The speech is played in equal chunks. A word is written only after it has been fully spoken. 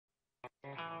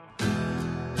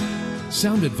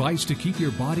Sound advice to keep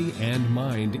your body and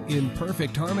mind in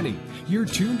perfect harmony. You're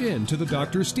tuned in to the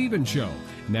Dr. Stephen Show.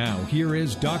 Now, here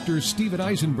is Dr. Stephen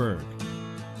Eisenberg.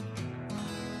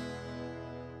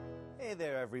 Hey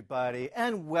there, everybody,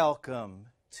 and welcome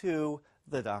to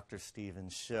the Dr. Stephen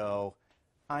Show.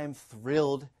 I'm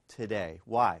thrilled today.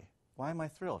 Why? Why am I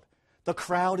thrilled? The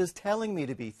crowd is telling me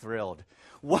to be thrilled.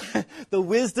 The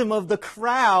wisdom of the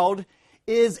crowd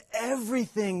is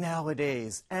everything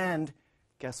nowadays. And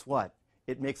guess what?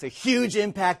 It makes a huge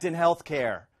impact in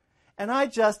healthcare. And I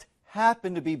just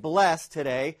happen to be blessed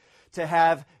today to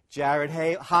have Jared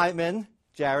Heyman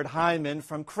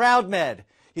from CrowdMed.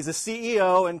 He's a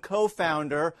CEO and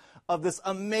co-founder of this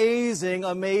amazing,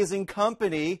 amazing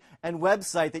company and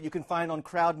website that you can find on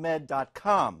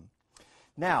CrowdMed.com.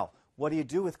 Now, what do you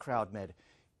do with CrowdMed?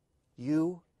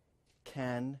 You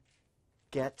can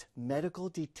get medical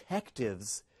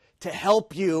detectives to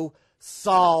help you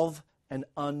solve an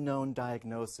unknown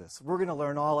diagnosis. We're going to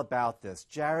learn all about this.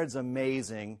 Jared's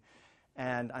amazing,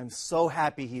 and I'm so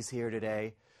happy he's here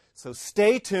today. So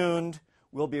stay tuned.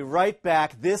 We'll be right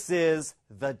back. This is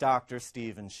the Dr.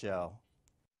 Stephen Show.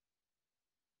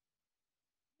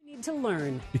 Need to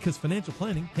learn. Because financial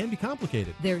planning can be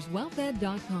complicated. There's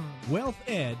wealthed.com.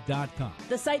 Wealthed.com.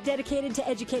 The site dedicated to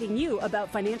educating you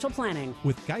about financial planning.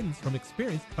 With guidance from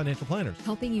experienced financial planners.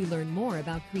 Helping you learn more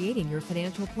about creating your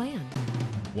financial plan.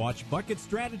 Watch Bucket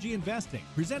Strategy Investing,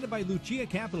 presented by Lucia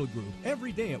Capital Group,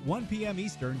 every day at 1 p.m.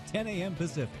 Eastern, 10 a.m.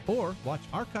 Pacific. Or watch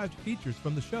archived features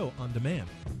from the show on demand.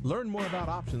 Learn more about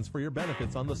options for your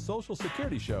benefits on the Social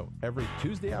Security Show every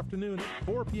Tuesday afternoon at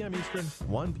 4 p.m. Eastern,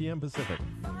 1 p.m. Pacific.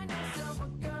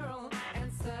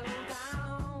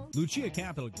 Lucia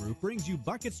Capital Group brings you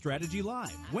Bucket Strategy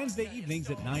Live, Wednesday evenings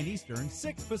at 9 Eastern,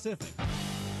 6 Pacific.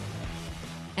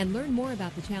 And learn more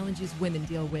about the challenges women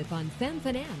deal with on Femme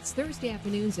Finance, Thursday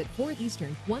afternoons at 4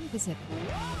 Eastern, 1 Pacific.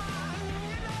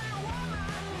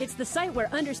 It's the site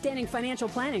where understanding financial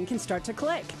planning can start to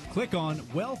click. Click on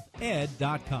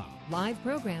wealthed.com. Live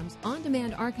programs,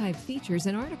 on-demand archived features,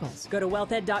 and articles. Go to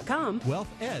wealthed.com.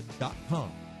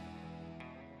 Wealthed.com.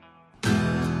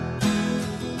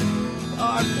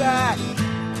 I'm back.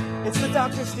 It's the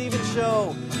Dr. Stephen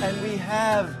Show, and we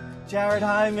have Jared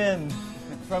Heyman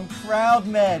from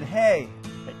CrowdMed. Hey,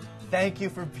 thank you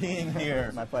for being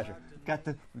here. My pleasure.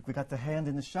 We got the hand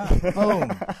in the shot.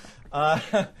 Boom. I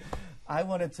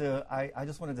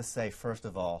just wanted to say, first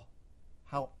of all,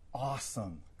 how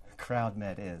awesome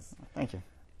CrowdMed is. Thank you.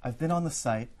 I've been on the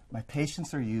site. My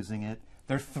patients are using it.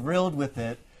 They're thrilled with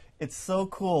it. It's so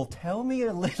cool. Tell me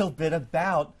a little bit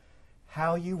about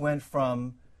how you went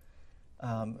from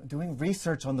doing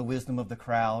research on the wisdom of the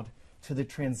crowd to the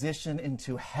transition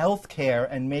into healthcare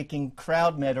and making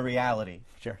CrowdMed a reality.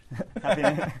 Sure.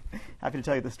 Happy to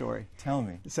tell you the story. Tell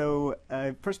me. So,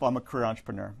 first of all, I'm a career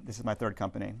entrepreneur. This is my third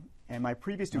company. And my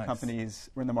previous two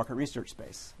companies were in the market research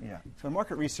space. Yeah. So in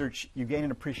market research, you gain an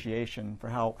appreciation for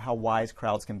how wise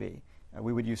crowds can be.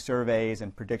 We would use surveys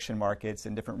and prediction markets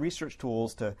and different research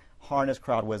tools to harness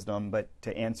crowd wisdom, but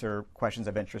to answer questions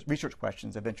of interest, research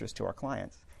questions of interest to our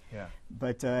clients. Yeah.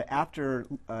 But after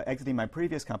exiting my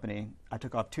previous company, I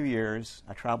took off 2 years.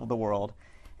 I traveled the world,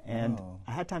 and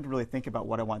I had time to really think about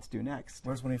what I want to do next.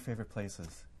 Where's one of your favorite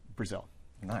places? Brazil.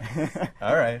 Nice.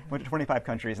 All right. Went to 25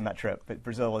 countries in that trip, but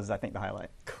Brazil was, I think, the highlight.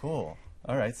 Cool.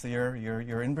 All right. So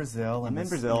you're in Brazil. I'm in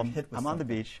Brazil. I'm on the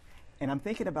beach. And I'm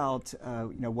thinking about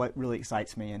what really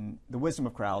excites me, and the wisdom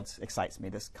of crowds excites me,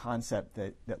 this concept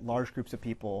that large groups of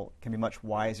people can be much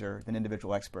wiser than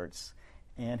individual experts.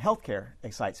 And healthcare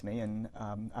excites me, and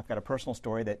I've got a personal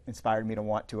story that inspired me to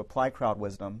want to apply crowd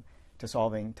wisdom to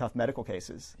solving tough medical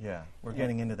cases. Yeah, we're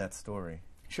getting into that story.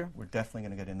 Sure. We're definitely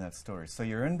going to get into that story. So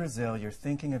you're in Brazil, you're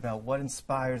thinking about what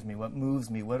inspires me, what moves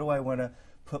me, what do I want to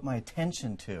put my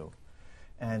attention to,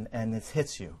 and it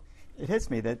hits you. It hits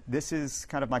me that this is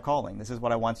kind of my calling. This is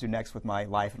what I want to do next with my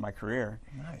life and my career.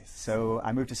 Nice. So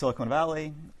I moved to Silicon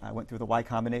Valley. I went through the Y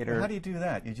Combinator. Well, how do you do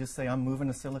that? You just say, I'm moving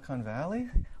to Silicon Valley?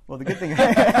 Well, the good thing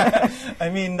I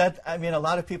mean, a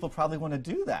lot of people probably want to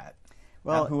do that.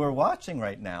 Well, who are watching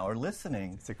right now or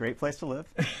listening. It's a great place to live.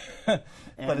 But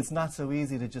it's not so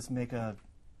easy to just make an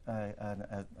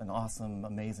awesome,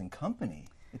 amazing company.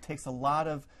 It takes a lot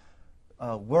of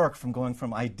work from going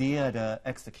from idea to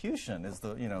execution is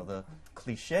the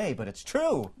cliche, but it's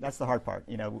true. That's the hard part.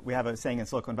 We have a saying in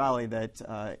Silicon Valley that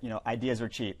ideas are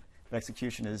cheap, but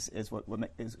execution is what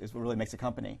really makes a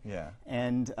company. Yeah.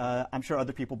 And I'm sure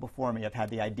other people before me have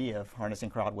had the idea of harnessing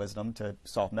crowd wisdom to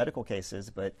solve medical cases,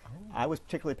 but I was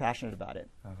particularly passionate about it.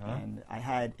 And I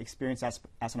had experience as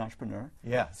an entrepreneur.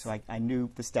 Yes. So I knew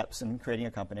the steps in creating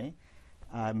a company.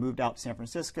 Moved out to San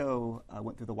Francisco,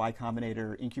 went through the Y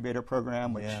Combinator incubator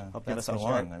program, which helped get us so on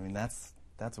start. I mean, that's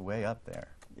way up there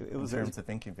in terms of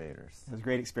incubators. It was a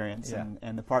great experience,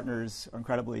 and the partners are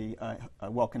incredibly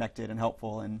well connected and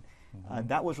helpful, and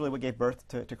that was really what gave birth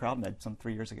to CrowdMed some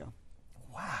 3 years ago.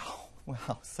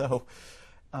 Wow. So,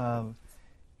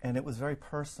 and it was very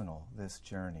personal, this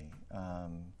journey.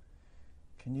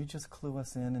 Can you just clue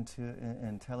us in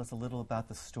and tell us a little about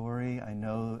the story? I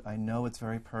know it's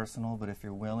very personal, but if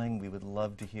you're willing, we would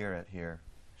love to hear it here.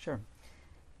 Sure.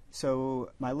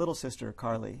 So my little sister,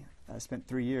 Carly, spent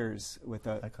 3 years with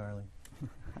a... Hi, Carly.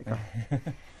 Hi,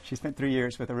 Carly. She spent 3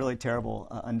 years with a really terrible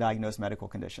undiagnosed medical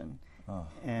condition. Oh.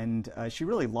 And she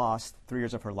really lost 3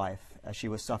 years of her life as she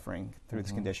was suffering through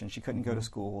this condition. She couldn't go to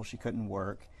school. She couldn't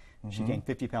work. She gained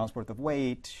 50 pounds worth of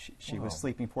weight. She was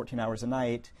sleeping 14 hours a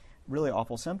night. Really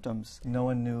awful symptoms. No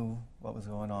one knew what was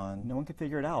going on. No one could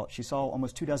figure it out. She saw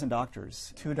almost 24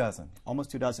 doctors. 24? Almost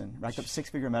 24, racked up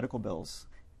six-figure medical bills,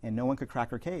 and no one could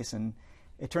crack her case. And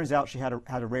it turns out she had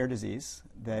a rare disease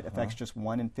that affects just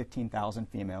 1 in 15,000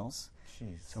 females.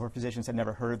 Jeez. So her physicians had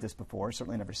never heard of this before,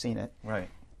 certainly never seen it. Right.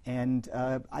 And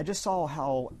I just saw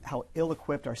how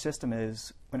ill-equipped our system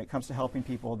is when it comes to helping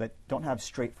people that don't have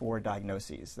straightforward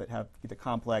diagnoses, that have either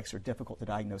complex or difficult to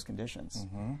diagnose conditions.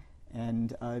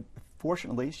 And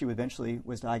fortunately, she eventually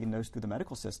was diagnosed through the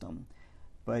medical system.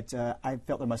 But I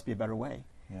felt there must be a better way.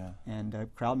 Yeah. And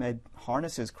CrowdMed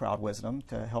harnesses crowd wisdom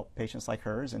to help patients like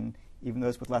hers and even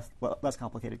those with less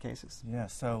complicated cases. Yeah,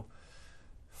 so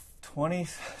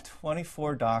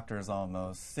 24 doctors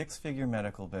almost, six-figure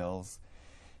medical bills.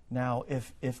 Now,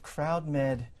 if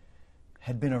CrowdMed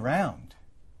had been around,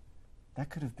 that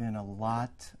could have been a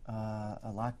lot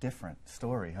different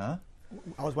story, huh?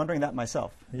 I was wondering that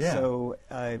myself. Yeah. So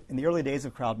in the early days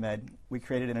of CrowdMed, we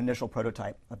created an initial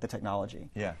prototype of the technology.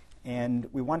 Yeah. And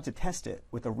we wanted to test it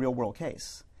with a real-world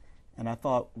case. And I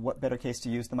thought, what better case to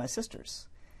use than my sister's?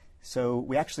 So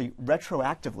we actually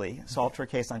retroactively solved her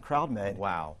case on CrowdMed.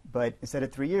 Wow. But instead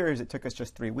of 3 years, it took us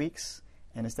just 3 weeks.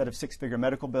 And instead of six-figure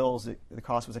medical bills, the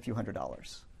cost was a few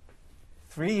 $100s.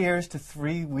 3 years to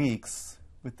 3 weeks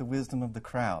with the wisdom of the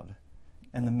crowd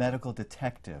and the medical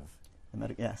detective.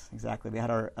 Yes, exactly. We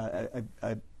had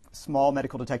a small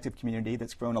medical detective community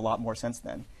that's grown a lot more since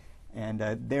then. And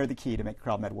they're the key to make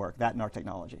CrowdMed work, that and our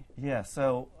technology. Yeah,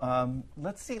 so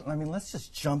let's see. I mean, let's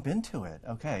just jump into it.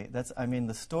 Okay,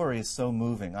 the story is so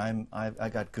moving. I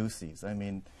got goosies. I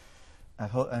mean, I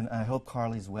hope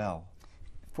Carly's well.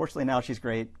 Fortunately, now she's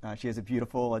great. She has a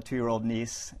beautiful 2-year-old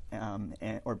niece,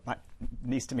 or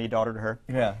niece to me, daughter to her.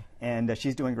 Yeah. And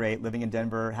she's doing great, living in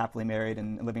Denver, happily married,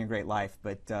 and living a great life.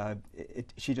 But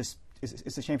it's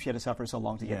a shame she had to suffer so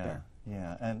long to get there.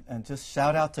 Yeah, and just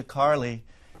shout out to Carly.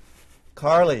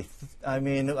 Carly, I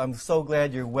mean, I'm so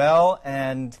glad you're well,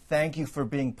 and thank you for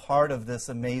being part of this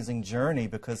amazing journey,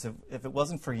 because if it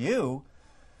wasn't for you,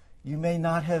 you may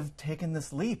not have taken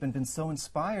this leap and been so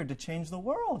inspired to change the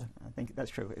world. I think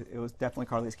that's true. It was definitely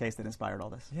Carly's case that inspired all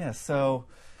this. Yeah, so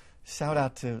shout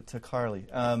out to Carly.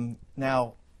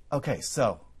 Now, okay,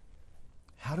 so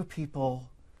how do people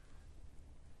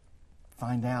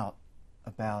find out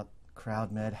about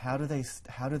CrowdMed? How do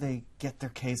they get their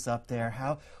case up there?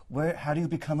 How do you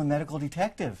become a medical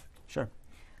detective? Sure.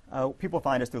 People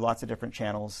find us through lots of different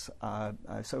channels,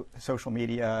 social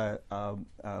media,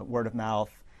 word of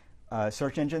mouth,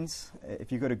 search engines.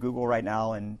 If you go to Google right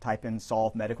now and type in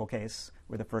solve medical case,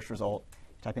 we're the first result.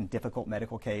 Type in difficult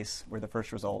medical case, we're the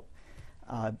first result.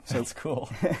 That's cool.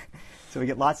 So we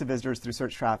get lots of visitors through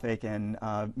search traffic and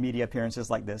media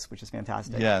appearances like this, which is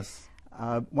fantastic. Yes.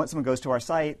 Once someone goes to our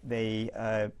site,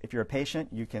 if you're a patient,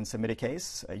 you can submit a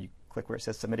case. You click where it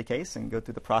says submit a case and go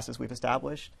through the process we've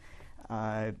established.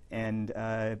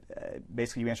 Basically,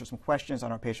 you answer some questions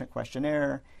on our patient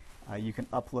questionnaire. You can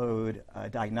upload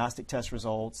diagnostic test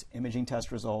results, imaging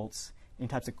test results, any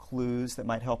types of clues that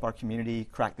might help our community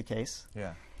crack the case.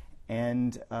 Yeah.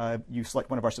 And you select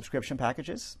one of our subscription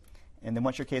packages. And then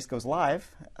once your case goes live,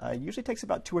 it usually takes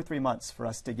about 2 or 3 months for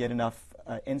us to get enough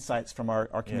insights from our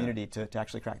community to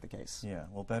actually crack the case. Yeah,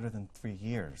 well, better than 3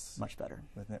 years. Much better.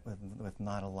 With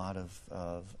not a lot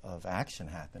of action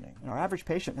happening. And our average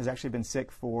patient has actually been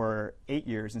sick for 8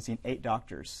 years and seen 8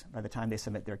 doctors by the time they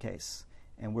submit their case.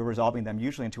 And we're resolving them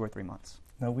usually in 2 or 3 months.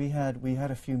 Now, we had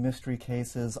a few mystery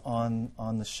cases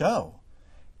on the show.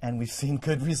 And we've seen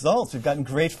good results. We've gotten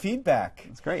great feedback.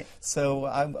 That's great.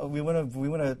 So we want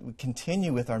to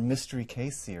continue with our mystery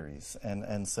case series,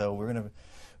 and so we're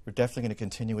definitely going to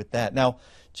continue with that. Now,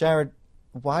 Jared,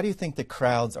 why do you think that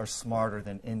crowds are smarter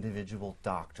than individual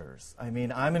doctors? I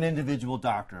mean, I'm an individual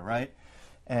doctor, right?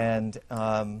 And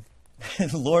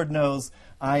Lord knows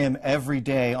I am every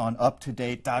day on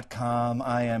uptodate.com.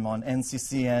 I am on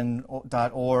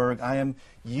nccn.org. I am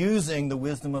using the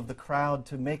wisdom of the crowd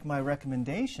to make my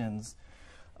recommendations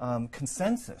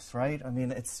consensus, right? I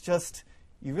mean, it's just,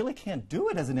 you really can't do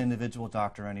it as an individual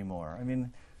doctor anymore. I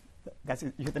mean,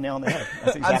 you hit the nail on the head.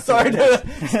 That's exactly I'm sorry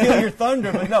to steal your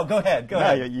thunder, but no, go ahead. Go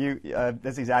ahead.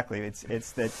 That's exactly. It's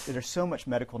that there's so much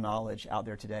medical knowledge out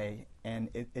there today, and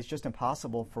it's just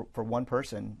impossible for one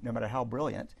person, no matter how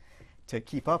brilliant, to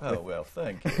keep up with. Oh, well,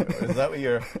 thank you. Is that what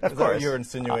you're,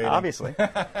 insinuating? Obviously.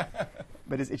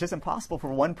 But it's just impossible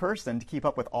for one person to keep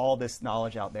up with all this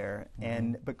knowledge out there.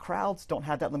 But crowds don't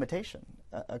have that limitation.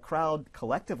 A crowd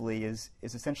collectively is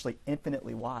essentially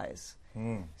infinitely wise.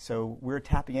 So we're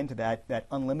tapping into that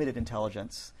unlimited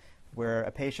intelligence, where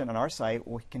a patient on our site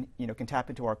can tap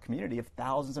into our community of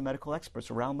thousands of medical experts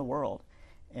around the world,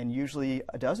 and usually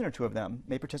a dozen or two of them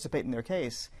may participate in their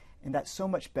case, and that's so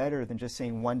much better than just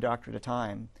seeing one doctor at a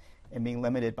time and being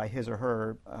limited by his or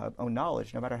her own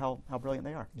knowledge, no matter how brilliant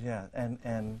they are. Yeah,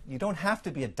 and you don't have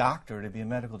to be a doctor to be a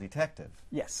medical detective.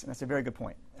 Yes, and that's a very good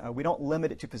point. We don't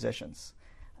limit it to physicians.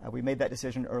 We made that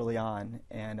decision early on,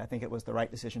 and I think it was the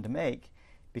right decision to make,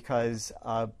 because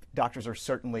doctors are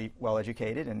certainly well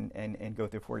educated and go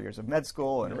through 4 years of med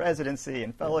school and residency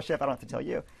and fellowship. I don't have to tell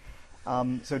you.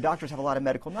 So doctors have a lot of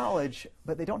medical knowledge,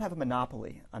 but they don't have a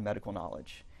monopoly on medical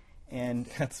knowledge. And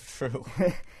that's true.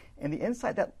 And the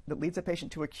insight that leads a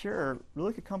patient to a cure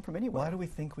really could come from anywhere. Why do we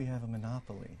think we have a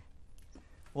monopoly?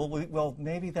 Well,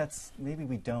 maybe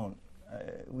we don't.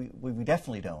 We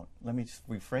definitely don't. Let me just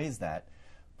rephrase that.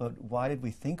 But why did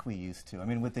we think we used to? I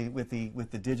mean, with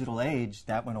the digital age,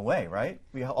 that went away, right?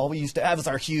 All we used to have is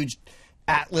our huge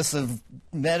atlas of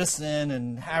medicine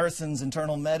and Harrison's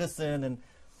internal medicine, and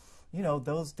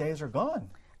those days are gone.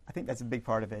 I think that's a big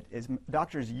part of it. Is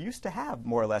doctors used to have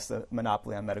more or less a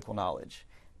monopoly on medical knowledge,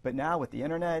 but now with the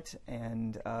internet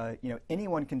and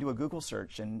anyone can do a Google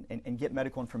search and get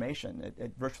medical information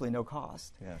at virtually no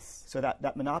cost. Yes. So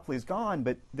that monopoly is gone,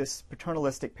 but this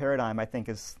paternalistic paradigm, I think,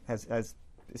 has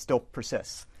still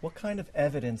persists. What kind of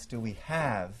evidence do we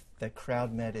have that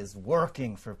CrowdMed is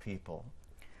working for people?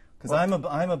 Because I'm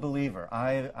a believer.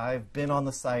 I've been on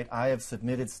the site, I have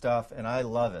submitted stuff, and I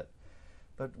love it.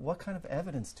 But what kind of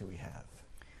evidence do we have?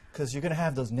 Because you're going to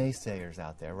have those naysayers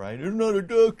out there, right? You're not a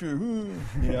doctor,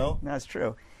 That's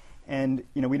true. And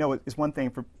we know it's one thing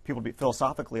for people to be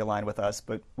philosophically aligned with us,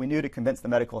 but we knew to convince the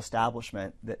medical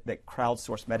establishment that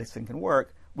crowdsourced medicine can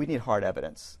work, we need hard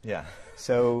evidence. Yeah.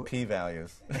 So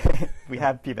p-values. We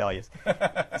have p-values.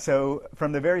 So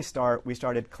from the very start, we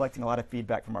started collecting a lot of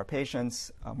feedback from our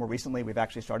patients. More recently, we've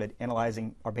actually started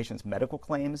analyzing our patients' medical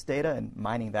claims data and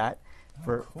mining that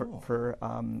for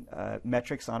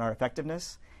metrics on our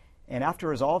effectiveness. And after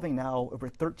resolving now over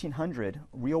 1,300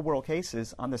 real-world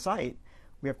cases on the site,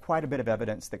 we have quite a bit of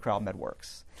evidence that CrowdMed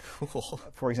works. Cool.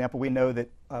 For example, we know that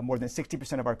more than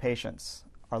 60% of our patients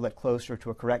are led closer to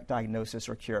a correct diagnosis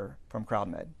or cure from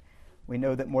CrowdMed. We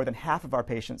know that more than half of our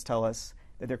patients tell us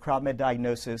that their CrowdMed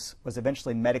diagnosis was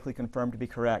eventually medically confirmed to be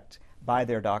correct by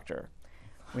their doctor.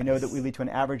 We know that we lead to an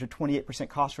average of 28%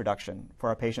 cost reduction for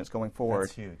our patients going forward.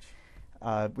 That's huge.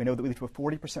 We know that we lead to a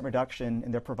 40% reduction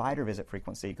in their provider visit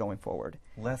frequency going forward.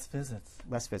 Less visits.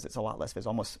 Less visits, a lot less visits,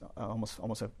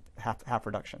 almost a half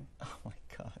reduction. Oh my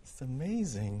God, it's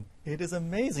amazing. It is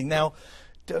amazing. Now,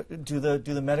 do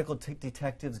the medical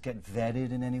detectives get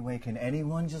vetted in any way? Can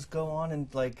anyone just go on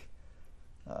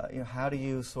and how do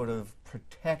you sort of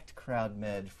protect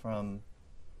CrowdMed from,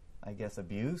 I guess,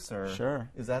 abuse? Or sure.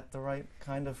 Is that the right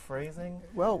kind of phrasing?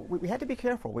 Well, we had to be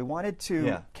careful. We wanted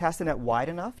to cast the net wide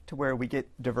enough to where we get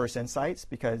diverse insights,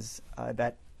 because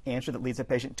that answer that leads a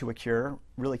patient to a cure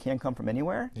really can come from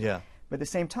anywhere. Yeah. But at the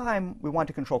same time, we wanted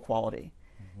to control quality.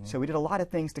 So we did a lot of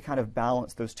things to kind of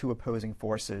balance those two opposing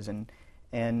forces.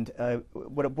 And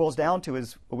what it boils down to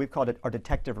is what we've called our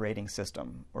detective rating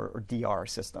system, or DR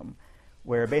system,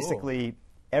 where basically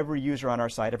every user on our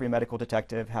site, every medical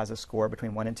detective, has a score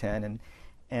between 1 and 10,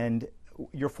 and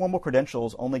your formal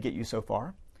credentials only get you so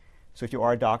far. So if you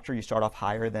are a doctor, you start off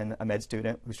higher than a med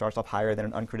student who starts off higher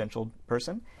than an uncredentialed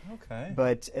person. Okay.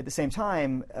 But at the same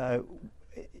time,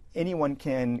 anyone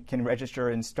can register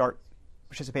and start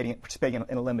participating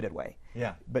in a limited way.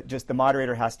 Yeah. But just the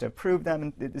moderator has to approve them,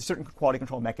 and there's certain quality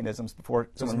control mechanisms before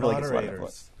someone really gets started with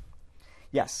it.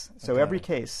 Yes. So every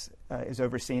case is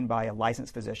overseen by a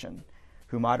licensed physician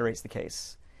who moderates the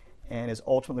case and is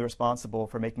ultimately responsible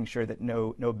for making sure that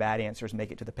no bad answers make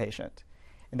it to the patient.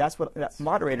 And that's what that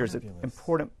moderator is an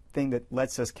important thing that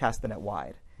lets us cast the net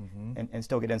wide and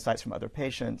still get insights from other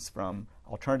patients, from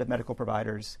alternative medical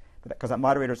providers, because that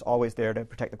moderator is always there to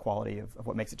protect the quality of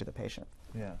what makes it to the patient.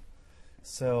 Yeah.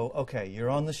 So, okay, you're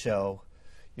on the show.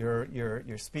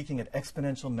 You're speaking at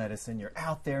Exponential Medicine. You're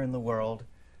out there in the world.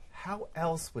 How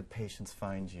else would patients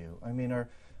find you? I mean,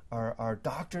 are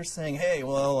doctors saying, hey,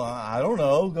 well, I don't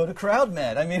know, go to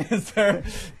CrowdMed? I mean,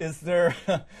 is there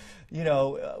you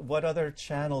know, what other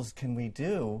channels can we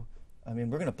do? I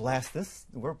mean, we're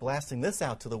blasting this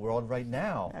out to the world right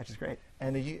now. Which is great.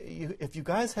 And if you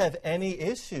guys have any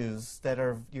issues that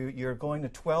you're going to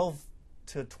 12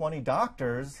 to 20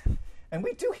 doctors, and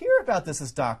we do hear about this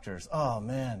as doctors. Oh,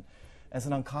 man. As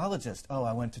an oncologist,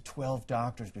 I went to 12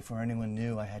 doctors before anyone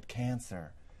knew I had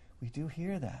cancer. We do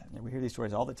hear that. Yeah, we hear these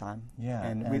stories all the time. Yeah.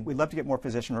 And we'd love to get more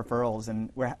physician referrals. And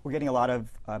we're getting a lot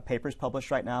of papers published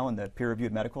right now in the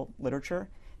peer-reviewed medical literature.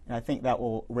 And I think that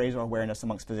will raise our awareness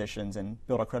amongst physicians and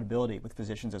build our credibility with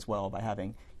physicians as well by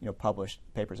having published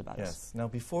papers about us. Yes. Now,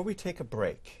 before we take a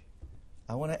break,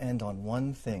 I want to end on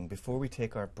one thing before we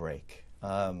take our break.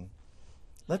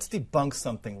 Let's debunk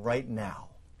something right now.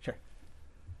 Sure.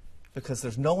 Because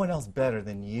there's no one else better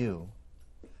than you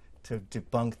to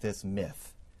debunk this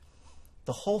myth.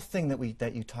 The whole thing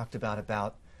that you talked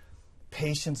about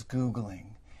patients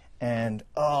Googling, and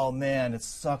oh man, it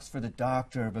sucks for the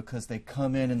doctor because they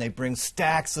come in and they bring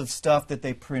stacks of stuff that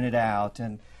they printed out,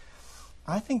 and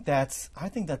I think that's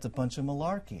a bunch of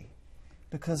malarkey,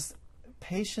 because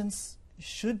patients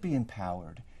should be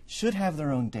empowered, should have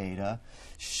their own data,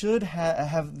 should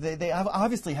they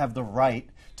obviously have the right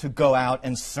to go out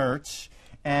and search.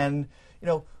 And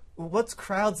what's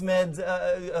CrowdMed's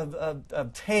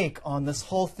take on this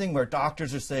whole thing where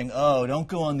doctors are saying, oh, don't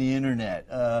go on the internet,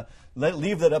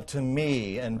 leave that up to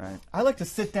me. And right. I like to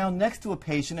sit down next to a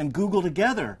patient and Google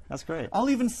together. That's great. I'll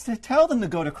even tell them to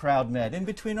go to CrowdMed in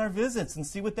between our visits and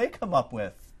see what they come up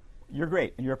with. You're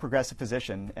great, and you're a progressive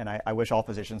physician, and I wish all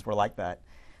physicians were like that.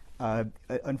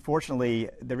 Unfortunately,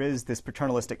 there is this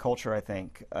paternalistic culture, I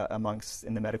think,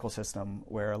 in the medical system,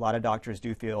 where a lot of doctors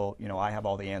do feel, I have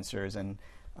all the answers. And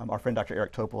our friend Dr.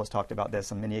 Eric Topol has talked about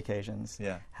this on many occasions.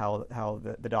 Yeah. How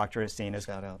the doctor is seen as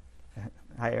shout out.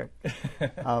 Hi, Eric.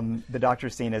 The doctor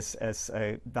is seen as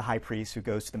the high priest who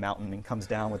goes to the mountain and comes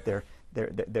down with their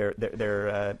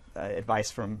advice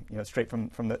from straight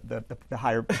from the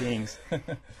higher beings.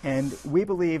 And we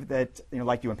believe that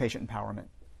like you in patient empowerment.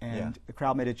 And the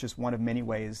CrowdMed is just one of many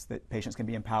ways that patients can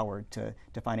be empowered to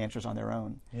find answers on their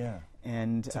own. Yeah.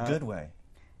 And it's a good way.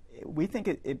 We think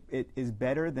it is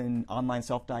better than online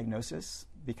self-diagnosis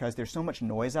because there's so much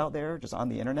noise out there just on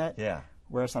the internet. Yeah.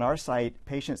 Whereas on our site,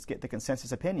 patients get the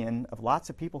consensus opinion of lots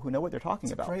of people who know what they're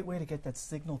talking about. It's a great way to get that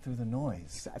signal through the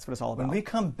noise. That's what it's all about. When we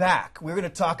come back, we're going to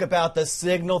talk about the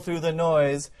signal through the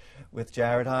noise with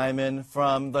Jared Heyman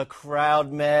from the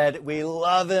CrowdMed. We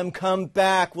love him. Come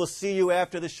back. We'll see you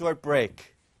after the short break.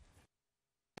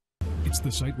 It's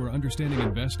the site where understanding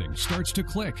investing starts to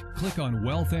click. Click on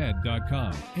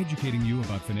wealthed.com, educating you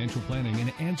about financial planning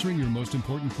and answering your most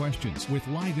important questions with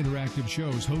live interactive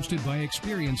shows hosted by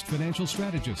experienced financial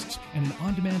strategists and an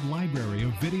on-demand library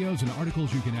of videos and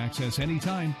articles you can access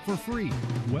anytime for free.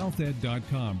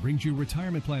 Wealthed.com brings you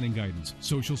retirement planning guidance,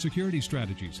 social security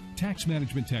strategies, tax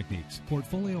management techniques,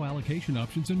 portfolio allocation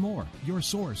options, and more. Your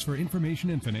source for information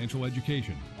and financial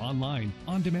education, online,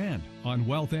 on demand, on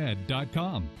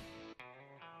wealthed.com.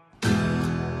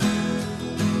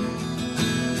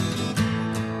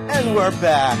 And we're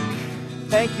back.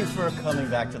 Thank you for coming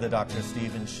back to the Dr.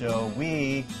 Stephen Show.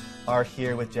 We are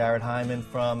here with Jared Heyman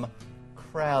from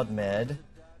CrowdMed,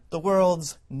 the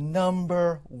world's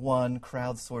 #1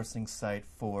 crowdsourcing site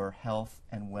for health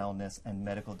and wellness and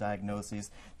medical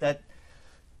diagnoses that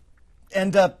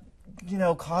end up,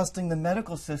 costing the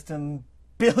medical system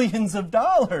billions of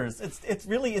dollars. It's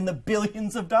really in the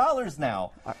billions of dollars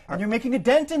now. And you're making a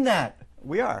dent in that.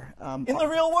 We are. In the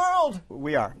real world.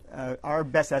 We are. Our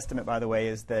best estimate, by the way,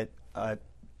 is that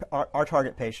our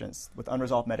target patients with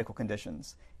unresolved medical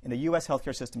conditions in the U.S.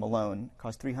 healthcare system alone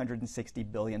cost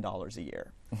 $360 billion a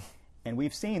year. And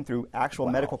we've seen through actual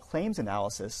medical claims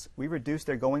analysis, we reduced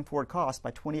their going forward costs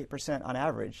by 28% on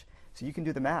average. So you can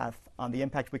do the math on the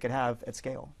impact we could have at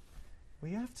scale.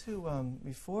 We have to,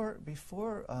 before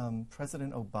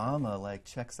President Obama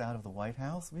checks out of the White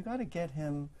House, we've got to get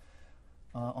him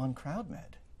on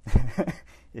CrowdMed.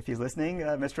 If he's listening,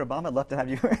 Mr. Obama, I'd love to have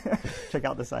you check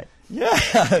out the site.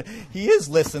 Yeah, he is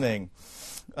listening.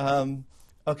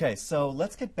 Okay, so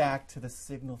let's get back to the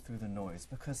signal through the noise,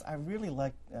 because I really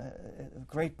like,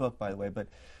 great book, by the way, but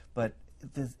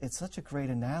it's such a great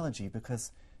analogy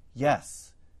because,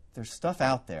 yes, there's stuff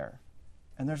out there,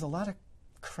 and there's a lot of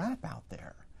crap out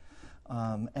there.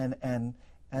 And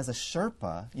as a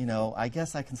Sherpa, you know, I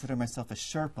guess I consider myself a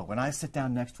Sherpa. When I sit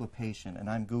down next to a patient and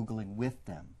I'm Googling with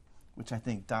them, which I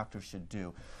think doctors should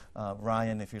do.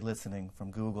 Ryan, if you're listening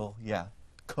from Google, yeah,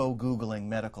 co-Googling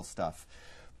medical stuff.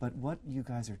 But what you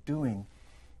guys are doing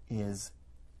is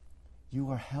you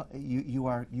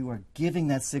are giving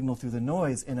that signal through the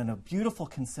noise in a beautiful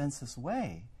consensus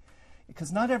way.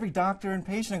 Because not every doctor and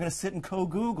patient are going to sit and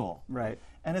co-Google. Right.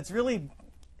 And it's really,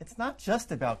 it's not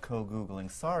just about co-Googling.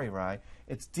 Sorry, Rye.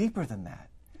 It's deeper than that.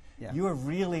 Yeah. You are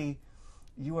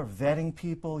vetting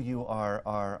people. You're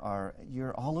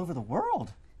all over the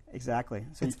world. Exactly.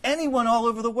 So it's anyone all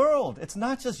over the world. It's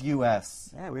not just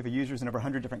U.S. Yeah, we have users in over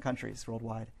 100 different countries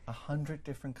worldwide. 100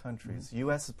 different countries. Mm-hmm.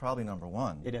 U.S. is probably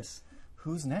 #1. It is.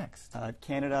 Who's next?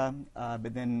 Canada,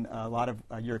 but then a lot of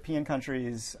European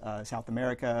countries, South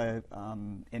America,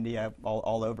 India,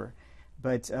 all over.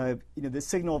 But you know, the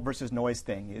signal versus noise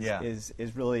thing is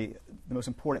really the most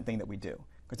important thing that we do,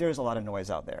 because there's a lot of noise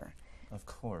out there. Of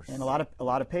course. And a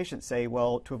lot of patients say,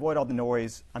 well, to avoid all the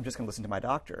noise, I'm just going to listen to my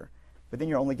doctor. But then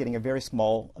you're only getting a very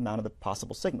small amount of the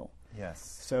possible signal.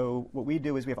 Yes. So what we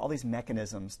do is we have all these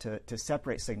mechanisms to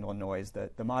separate signal and noise.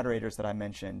 The moderators that I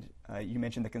mentioned, you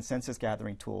mentioned the consensus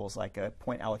gathering tools like a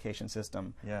point allocation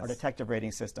system, yes, or detective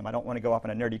rating system. I don't want to go off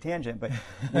on a nerdy tangent, but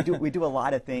we do a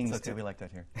lot of things. It's okay, we like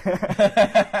that here.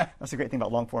 That's a great thing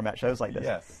about long format shows like this.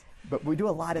 Yes. But we do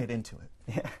a lot of... Get into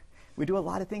it. Yeah. We do a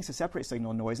lot of things to separate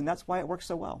signal and noise, and that's why it works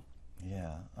so well.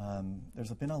 Yeah.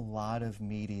 There's been a lot of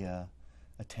media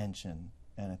attention,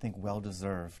 and I think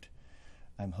well-deserved.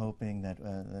 I'm hoping that,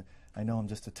 I know I'm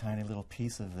just a tiny little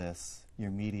piece of this,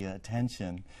 your media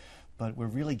attention, but we're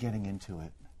really getting into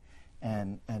it.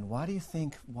 And why do you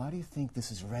think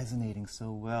this is resonating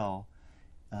so well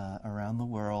around the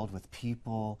world with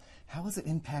people? How is it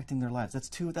impacting their lives? That's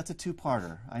a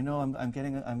two-parter. I know I'm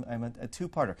a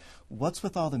two-parter. What's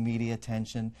with all the media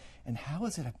attention, and how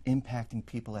is it impacting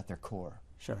people at their core?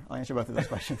 Sure, I'll answer both of those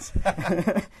questions.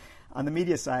 On the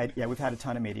media side, yeah, we've had a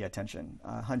ton of media attention,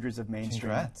 hundreds of mainstream.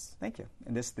 Congrats. Thank you.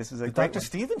 And this is a the great Dr. one.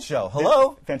 Stevens Show.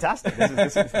 Hello. Fantastic.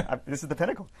 This is the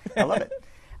pinnacle. I love it.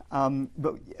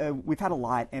 But we've had a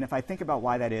lot, and if I think about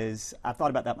why that is, I've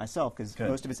thought about that myself, because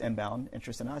most of it's inbound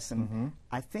interest in us, and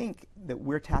I think that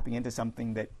we're tapping into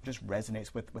something that just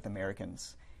resonates with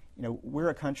Americans. You know, we're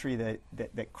a country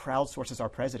that crowdsources our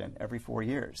president every 4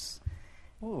 years.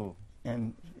 Ooh.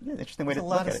 And yeah, interesting way to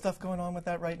look at it. There's a lot of stuff going on with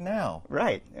that right now.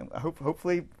 Right. And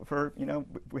hopefully,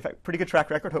 we've had a pretty good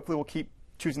track record. Hopefully, we'll keep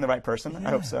choosing the right person. Yeah.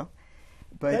 I hope so.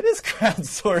 But that is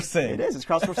crowdsourcing. It is. It's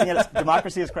crowdsourcing.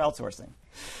 Democracy is crowdsourcing.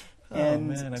 And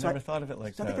man, I never thought of it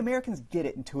like that. So I think Americans get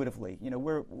it intuitively. You know,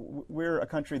 we're a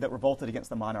country that revolted against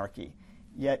the monarchy.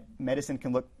 Yet medicine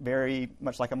can look very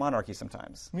much like a monarchy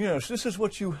sometimes. Yes, this is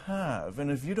what you have, and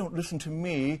if you don't listen to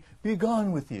me, be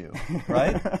gone with you,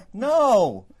 right?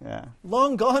 No! Yeah.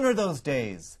 Long gone are those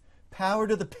days. Power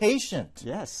to the patient.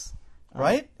 Yes.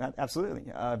 Right?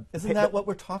 Absolutely. Isn't that what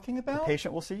we're talking about? The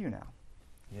patient will see you now.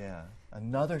 Yeah.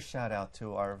 Another shout out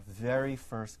to our very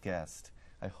first guest.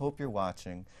 I hope you're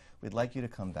watching. We'd like you to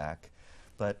come back.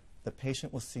 But the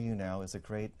patient will see you now is a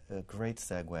great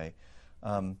segue.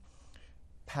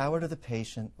 Power to the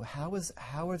patient.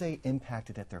 How are they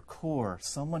impacted at their core?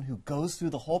 Someone who goes through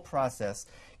the whole process,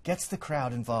 gets the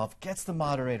crowd involved, gets the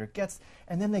moderator,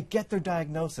 and then they get their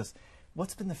diagnosis.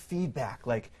 What's been the feedback?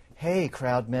 Like, hey,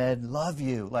 CrowdMed, love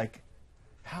you. Like,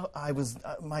 how I was,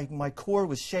 my core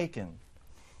was shaken.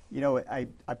 You know,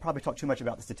 I probably talk too much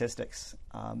about the statistics,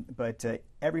 but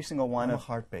every single one I'm a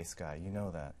heart-based guy. You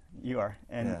know that. You are,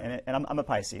 and I'm a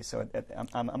Pisces, so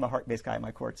I'm a heart-based guy at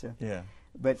my core too. Yeah.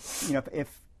 But you know, if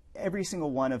every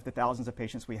single one of the thousands of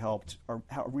patients we helped are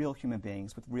real human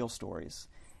beings with real stories,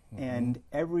 and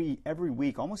every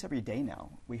week, almost every day now,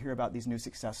 we hear about these new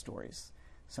success stories.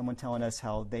 Someone telling us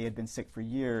how they had been sick for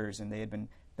years and they had been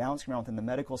bouncing around within the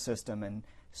medical system and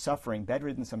suffering,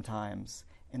 bedridden sometimes,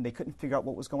 and they couldn't figure out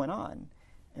what was going on.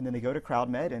 And then they go to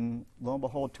CrowdMed, and lo and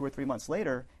behold, 2 or 3 months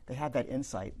later, they have that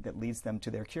insight that leads them to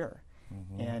their cure.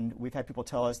 And we've had people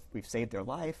tell us we've saved their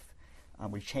life,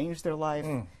 we've changed their life,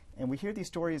 and we hear these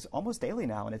stories almost daily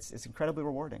now, and it's incredibly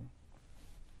rewarding.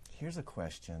 Here's a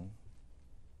question.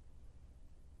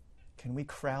 Can we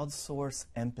crowdsource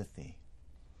empathy?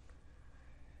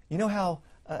 You know how,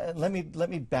 let me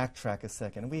backtrack a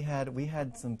second. We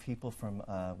had some people from,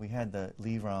 we had the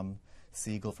Liram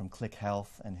Siegel from Click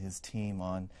Health and his team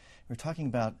on. We were talking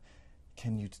about,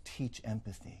 can you teach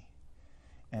empathy?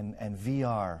 And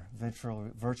VR,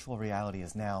 virtual reality,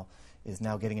 is now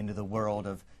getting into the world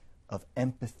of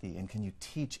empathy. And can you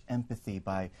teach empathy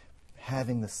by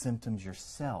having the symptoms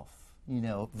yourself?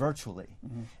 virtually,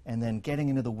 and then getting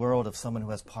into the world of someone who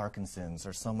has Parkinson's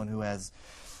or someone who has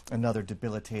another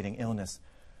debilitating illness.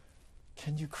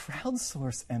 Can you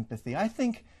crowdsource empathy? I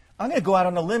think I'm going to go out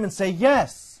on a limb and say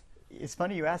yes. It's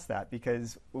funny you asked that,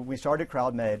 because when we started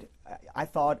CrowdMed, I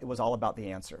thought it was all about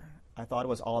the answer. I thought it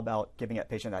was all about giving that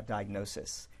patient that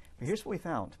diagnosis. But here's what we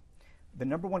found. The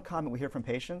 #1 comment we hear from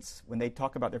patients when they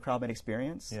talk about their CrowdMed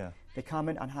experience, they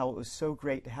comment on how it was so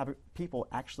great to have people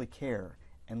actually care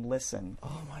and listen.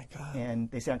 Oh my God.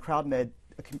 And they say on CrowdMed,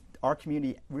 our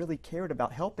community really cared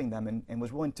about helping them and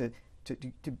was willing to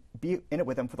be in it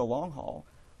with them for the long haul.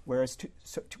 Whereas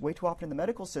way too often in the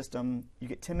medical system, you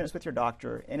get 10 minutes with your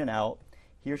doctor, in and out.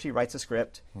 He or she writes a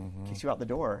script, kicks you out the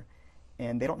door.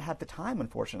 And they don't have the time,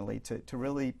 unfortunately, to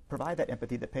really provide that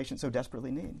empathy that patients so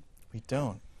desperately need. We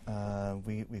don't.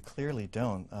 We clearly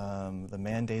don't. The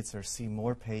mandates are see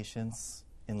more patients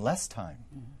in less time.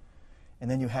 And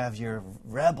then you have your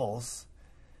rebels.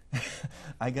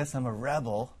 I guess I'm a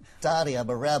rebel. Daddy, I'm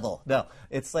a rebel. No,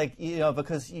 it's like,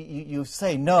 because you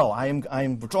say, no,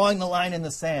 I'm drawing the line in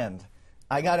the sand.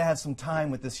 I got to have some time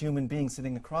with this human being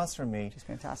sitting across from me. Which is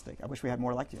fantastic. I wish we had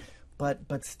more like you.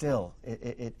 But still,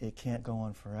 it can't go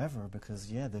on forever because,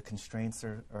 the constraints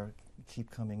keep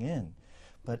coming in.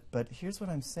 But here's what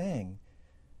I'm saying.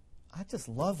 I just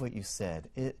love what you said.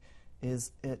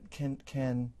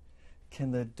 Can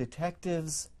the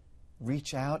detectives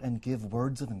reach out and give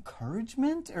words of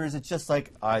encouragement, or is it just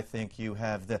like, I think you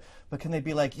have but can they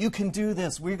be like, you can do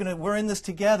this, we're in this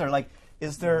together? Like,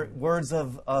 is there words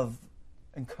of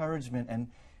encouragement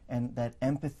and that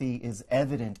empathy is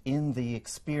evident in the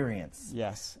experience?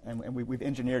 Yes, and we've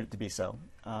engineered it to be so.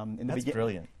 That's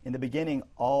brilliant. In the beginning,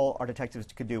 all our detectives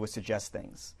could do was suggest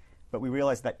things, but we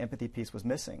realized that empathy piece was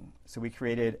missing. So we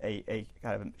created a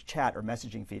kind of a chat or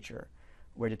messaging feature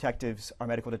where detectives, our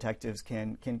medical detectives,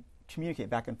 can communicate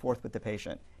back and forth with the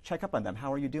patient, check up on them.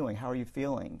 How are you doing? How are you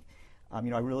feeling?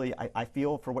 I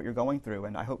feel for what you're going through,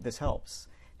 and I hope this helps.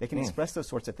 They can express those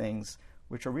sorts of things,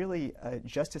 which are really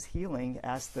just as healing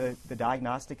as the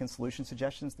diagnostic and solution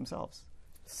suggestions themselves.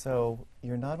 So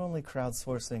you're not only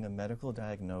crowdsourcing a medical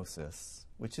diagnosis,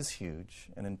 which is huge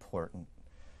and important,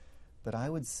 but I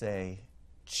would say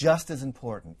just as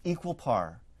important, equal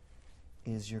par,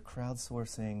 is you're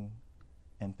crowdsourcing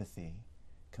empathy,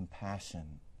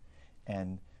 compassion,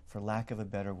 and for lack of a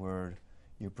better word,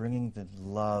 you're bringing the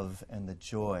love and the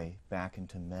joy back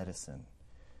into medicine.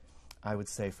 I would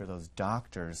say for those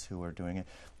doctors who are doing it.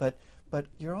 But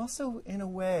you're also, in a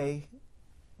way,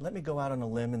 let me go out on a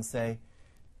limb and say,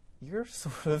 you're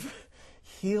sort of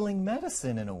healing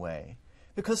medicine in a way.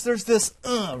 Because there's this,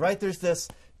 right? There's this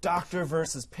doctor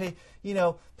versus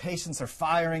patients are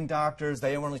firing doctors.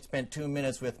 They only spent 2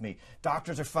 minutes with me.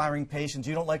 Doctors are firing patients.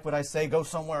 You don't like what I say, go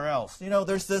somewhere else.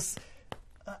 There's this,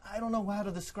 I don't know how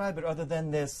to describe it other than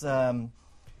this,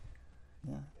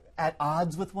 at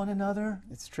odds with one another.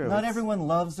 It's true. Not everyone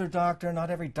loves their doctor.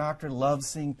 Not every doctor loves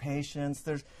seeing patients.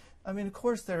 Of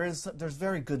course, there's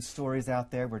very good stories out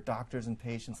there where doctors and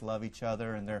patients love each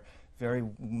other and they're very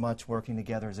much working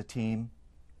together as a team,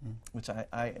 which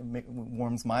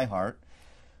warms my heart.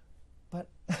 But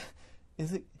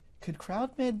could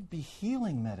CrowdMed be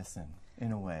healing medicine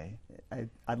in a way?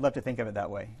 I'd love to think of it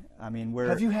that way.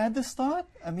 Have you had this thought?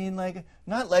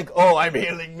 Not like, oh, I'm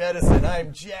healing medicine,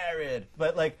 I'm Jared,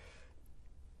 but like,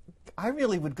 I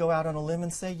really would go out on a limb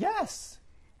and say yes.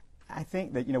 I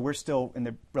think that we're still in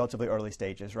the relatively early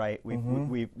stages, right?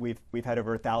 We've had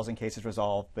over 1,000 cases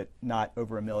resolved, but not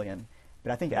over 1 million.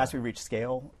 But I think as we reach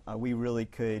scale, we really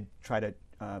could try to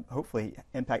hopefully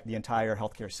impact the entire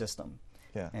healthcare system.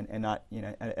 Yeah. And not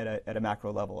at a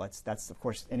macro level. That's of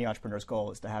course any entrepreneur's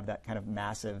goal is to have that kind of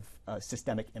massive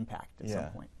systemic impact at some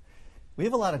point. We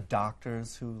have a lot of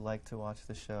doctors who like to watch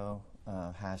the show.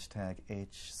 Hashtag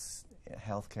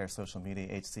healthcare social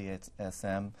media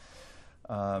HCSM.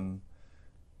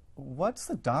 What's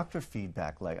the doctor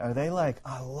feedback like? Are they like,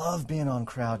 I love being on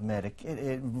CrowdMed.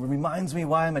 It reminds me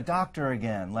why I'm a doctor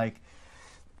again. Like,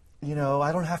 I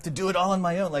don't have to do it all on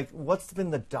my own. Like, what's been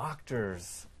the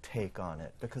doctor's take on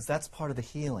it? Because that's part of the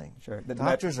healing. Sure. The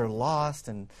doctors are lost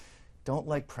and don't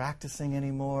like practicing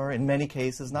anymore in many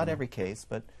cases, not every case,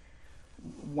 but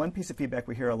one piece of feedback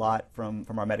we hear a lot from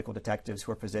our medical detectives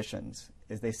who are physicians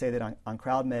is they say that on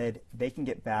CrowdMed, they can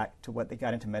get back to what they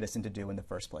got into medicine to do in the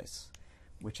first place,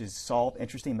 which is solve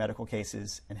interesting medical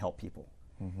cases and help people.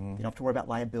 You don't have to worry about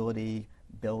liability,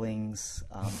 billings,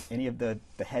 any of the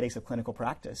headaches of clinical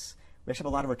practice. We actually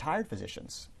have a lot of retired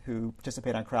physicians who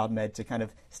participate on CrowdMed to kind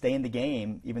of stay in the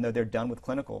game even though they're done with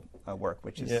clinical work,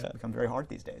 which has become very hard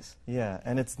these days. Yeah,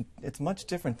 and it's much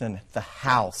different than the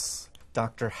house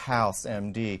Dr. House,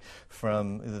 MD,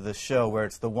 from the show where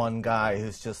it's the one guy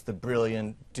who's just the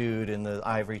brilliant dude in the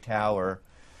ivory tower.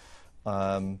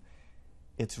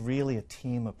 It's really a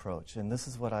team approach, and this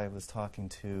is what I was talking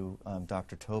to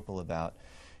Dr. Topol about,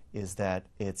 is that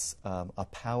it's a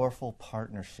powerful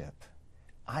partnership.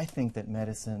 I think that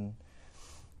medicine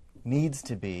needs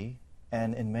to be,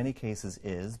 and in many cases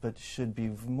is, but should be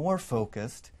more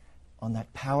focused on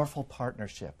that powerful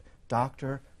partnership.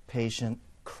 Doctor, patient,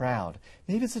 crowd.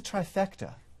 Maybe it's a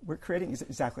trifecta. We're creating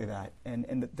exactly that.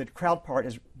 And the crowd part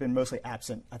has been mostly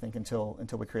absent, I think, until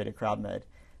we created CrowdMed.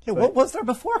 Yeah, what was there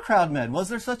before CrowdMed? Was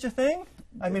there such a thing?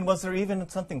 I mean, was there even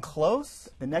something close?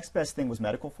 The next best thing was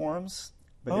medical forums.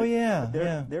 But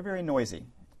they're very noisy.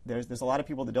 There's a lot of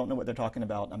people that don't know what they're talking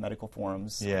about on medical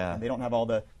forums. Yeah. And they don't have all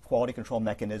the quality control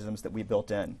mechanisms that we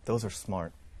built in. Those are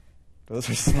smart. Those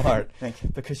are smart. Thank you.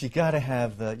 Because you got to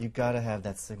have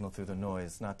that signal through the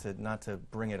noise, not to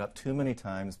bring it up too many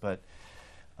times, but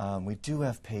we do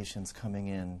have patients coming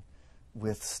in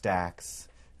with stacks.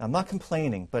 I'm not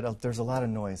complaining, but there's a lot of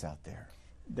noise out there.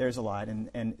 There's a lot,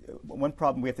 and one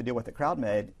problem we have to deal with at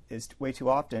CrowdMed is way too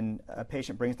often a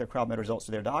patient brings their CrowdMed results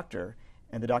to their doctor,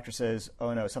 and the doctor says,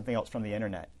 oh no, something else from the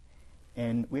internet.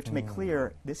 And we have to make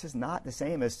clear this is not the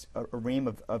same as a ream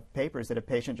of papers that a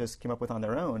patient just came up with on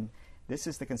their own. This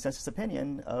is the consensus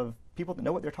opinion of people that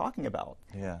know what they're talking about.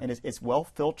 Yeah. And it's well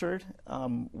filtered,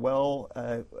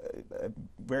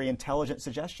 very intelligent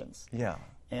suggestions. Yeah.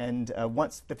 And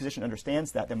once the physician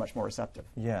understands that, they're much more receptive.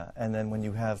 Yeah, and then when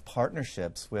you have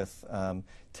partnerships with,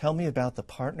 tell me about the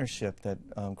partnership that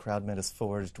CrowdMed has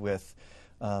forged with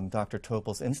Dr.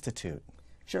 Topol's Institute.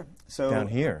 Sure. So down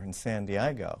here in San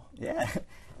Diego. Yeah.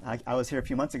 I was here a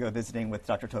few months ago visiting with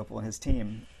Dr. Topol and his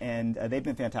team, and they've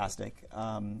been fantastic.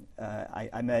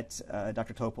 I met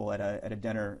Dr. Topol at a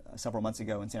dinner several months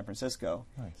ago in San Francisco.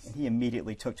 Nice. And he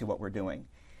immediately took to what we're doing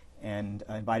and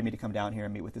invited me to come down here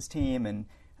and meet with his team. And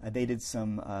they did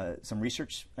some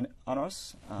research on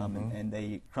us, and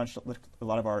they crunched a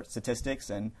lot of our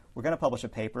statistics. And we're going to publish a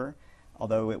paper,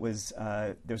 although it was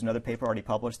there's another paper already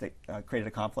published that created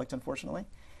a conflict, unfortunately.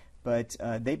 But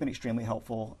they've been extremely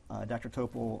helpful. Dr.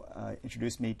 Topol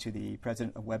introduced me to the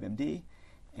president of WebMD,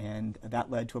 and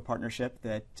that led to a partnership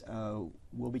that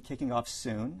will be kicking off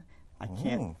soon. I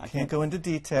can't go into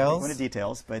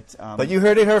details. But you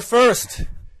heard it here first.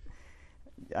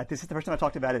 This is the first time I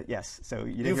talked about it. Yes, so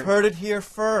you've heard it here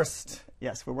first.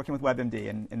 Yes, we're working with WebMD,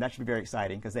 and that should be very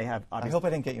exciting because they have. I hope I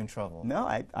didn't get you in trouble. No,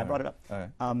 I brought it up. All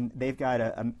right. They've got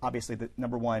obviously the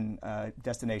 #1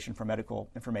 destination for medical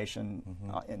information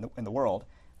in the world,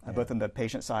 both on the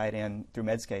patient side and through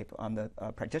Medscape on the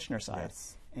practitioner side.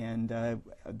 Yes. And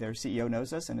their CEO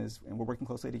knows us, and we're working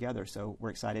closely together. So we're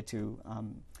excited to.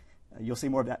 You'll see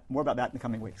more about that in the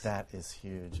coming weeks. That is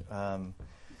huge.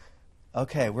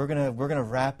 Okay, we're gonna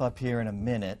wrap up here in a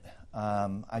minute.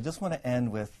 I just want to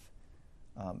end with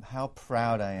how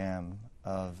proud I am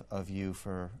of you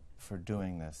for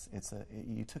doing this.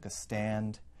 You took a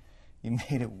stand, you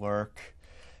made it work,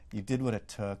 you did what it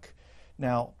took.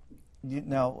 Now,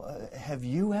 have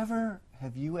you ever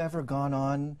gone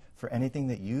on for anything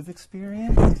that you've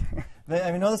experienced?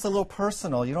 I know that's a little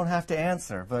personal. You don't have to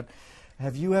answer, but.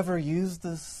 Have you ever used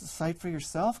this site for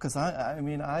yourself? Because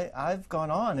I've gone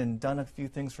on and done a few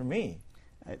things for me.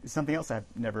 Something else I've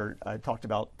never talked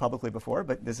about publicly before,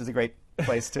 but this is a great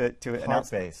place to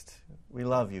announce. Heart-based. We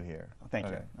love you here. Well, thank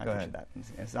you. I go appreciate ahead.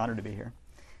 that. It's an honor to be here.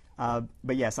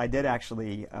 But yes, I did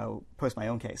actually post my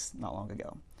own case not long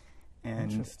ago.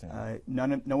 And interesting.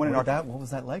 No one in our what was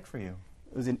that like for you?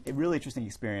 It was a really interesting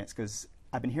experience because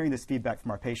I've been hearing this feedback from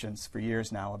our patients for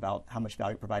years now about how much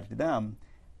value provided to them.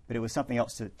 But it was something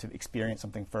else to experience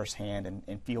something firsthand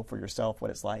and feel for yourself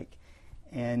what it's like.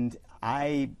 And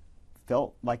I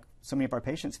felt like so many of our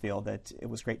patients feel that it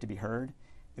was great to be heard.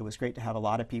 It was great to have a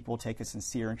lot of people take a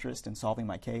sincere interest in solving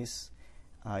my case.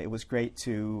 It was great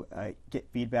to get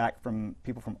feedback from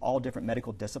people from all different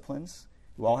medical disciplines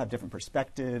who all have different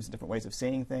perspectives, different ways of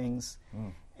seeing things.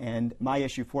 And my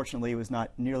issue, fortunately, was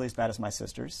not nearly as bad as my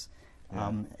sister's.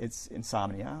 Yeah. It's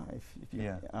insomnia,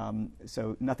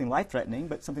 so nothing life-threatening,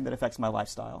 but something that affects my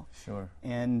lifestyle. Sure.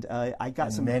 And I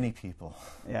got many people.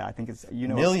 Yeah, I think it's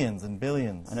millions and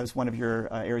billions. I know it's one of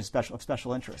your areas of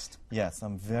special interest. Yes,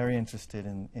 I'm very interested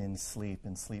in sleep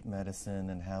and sleep medicine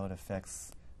and how it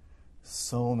affects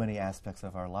so many aspects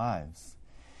of our lives.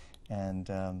 And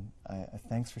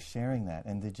thanks for sharing that.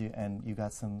 And you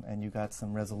got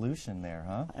some resolution there,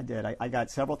 huh? I did. I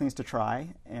got several things to try,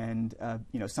 and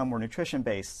some were nutrition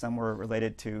based, some were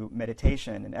related to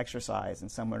meditation and exercise,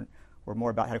 and some were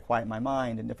more about how to quiet my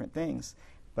mind and different things.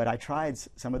 But I tried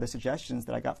some of the suggestions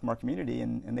that I got from our community,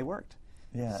 and they worked.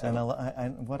 Yeah, So-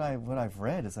 and what I've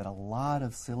read is that a lot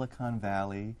of Silicon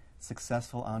Valley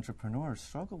successful entrepreneurs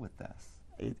struggle with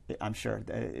this. I'm sure.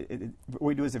 What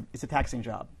we do is it's a taxing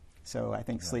job. So I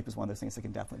think sleep is one of those things that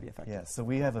can definitely be affected. Yeah, so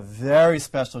we have a very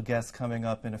special guest coming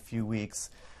up in a few weeks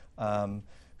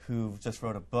who just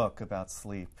wrote a book about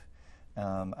sleep.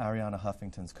 Ariana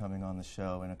Huffington's coming on the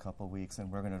show in a couple weeks,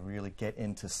 and we're going to really get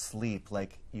into sleep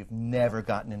like you've never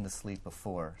gotten into sleep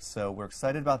before. So we're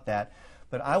excited about that.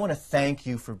 But I want to thank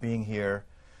you for being here.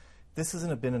 This has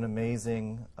been an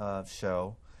amazing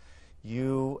show.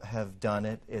 You have done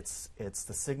it. It's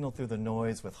the signal through the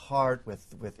noise with heart,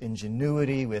 with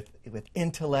ingenuity, with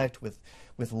intellect, with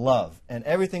love. And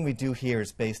everything we do here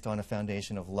is based on a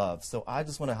foundation of love. So I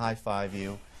just want to high-five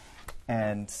you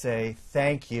and say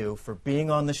thank you for being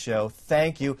on the show.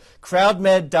 Thank you.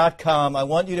 CrowdMed.com. I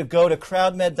want you to go to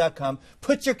CrowdMed.com,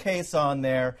 put your case on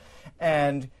there,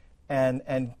 and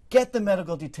get the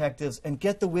medical detectives and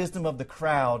get the wisdom of the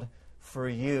crowd for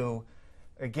you.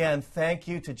 Again, thank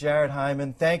you to Jared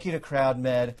Heyman. Thank you to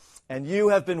CrowdMed. And you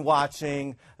have been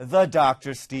watching The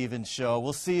Dr. Stevens Show.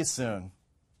 We'll see you soon.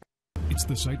 It's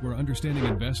the site where understanding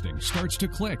investing starts to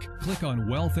click. Click on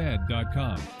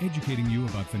wealthed.com, educating you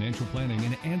about financial planning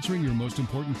and answering your most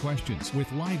important questions with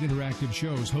live interactive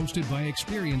shows hosted by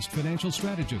experienced financial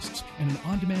strategists and an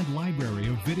on-demand library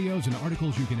of videos and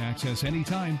articles you can access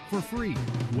anytime for free.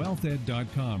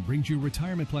 Wealthed.com brings you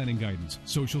retirement planning guidance,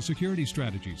 social security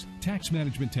strategies, tax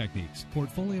management techniques,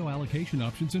 portfolio allocation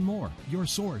options, and more. Your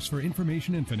source for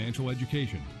information and financial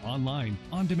education. Online,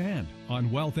 on demand, on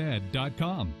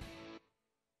wealthed.com.